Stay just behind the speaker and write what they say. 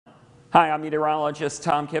Hi, I'm meteorologist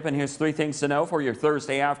Tom Kippen. Here's three things to know for your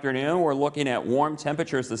Thursday afternoon. We're looking at warm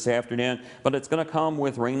temperatures this afternoon, but it's going to come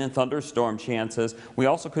with rain and thunderstorm chances. We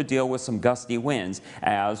also could deal with some gusty winds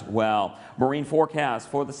as well. Marine forecast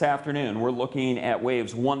for this afternoon. We're looking at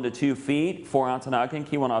waves 1 to 2 feet for Ontonagon,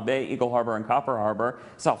 Keweenaw Bay, Eagle Harbor, and Copper Harbor.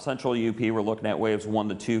 South Central UP, we're looking at waves 1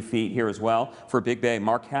 to 2 feet here as well. For Big Bay,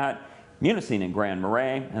 Marquette, Munising and Grand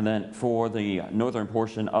Marais, and then for the northern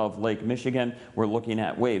portion of Lake Michigan, we're looking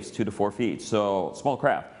at waves 2 to 4 feet. So small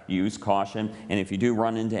craft, use caution, and if you do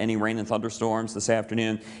run into any rain and thunderstorms this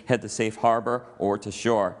afternoon, head to safe harbor or to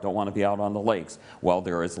shore. Don't want to be out on the lakes while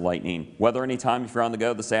there is lightning. Weather anytime if you're on the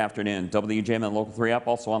go this afternoon. WJMN Local 3 app,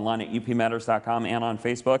 also online at upmatters.com and on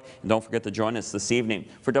Facebook. And don't forget to join us this evening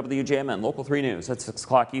for WJMN Local 3 News at 6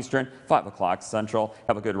 o'clock Eastern, 5 o'clock Central.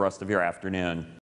 Have a good rest of your afternoon.